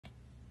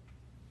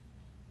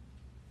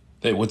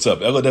Hey, what's up?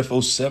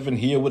 LFO7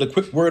 here with a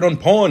quick word on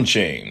pawn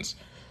chains.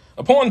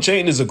 A pawn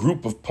chain is a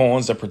group of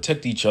pawns that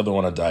protect each other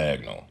on a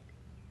diagonal.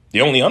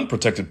 The only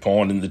unprotected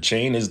pawn in the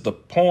chain is the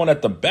pawn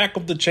at the back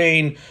of the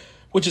chain,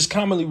 which is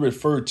commonly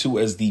referred to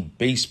as the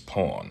base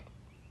pawn.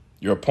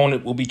 Your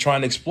opponent will be trying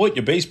to exploit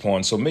your base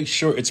pawn, so make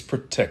sure it's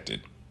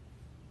protected.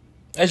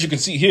 As you can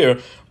see here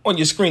on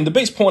your screen, the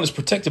base pawn is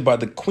protected by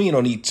the queen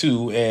on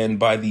e2 and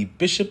by the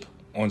bishop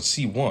on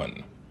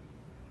c1.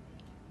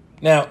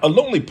 Now, a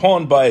lonely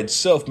pawn by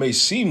itself may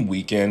seem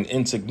weak and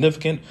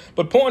insignificant,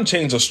 but pawn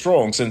chains are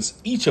strong since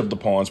each of the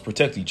pawns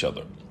protect each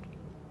other.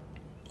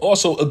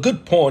 Also, a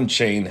good pawn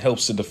chain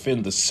helps to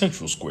defend the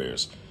central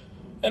squares,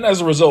 and as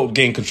a result,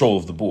 gain control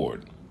of the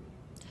board.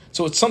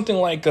 So it's something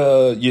like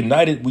a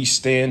united we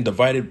stand,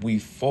 divided we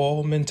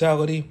fall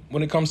mentality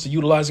when it comes to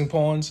utilizing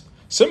pawns,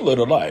 similar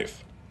to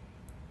life.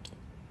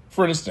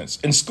 For instance,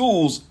 in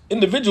schools,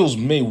 individuals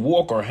may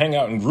walk or hang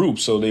out in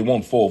groups so they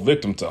won't fall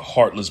victim to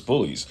heartless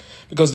bullies, because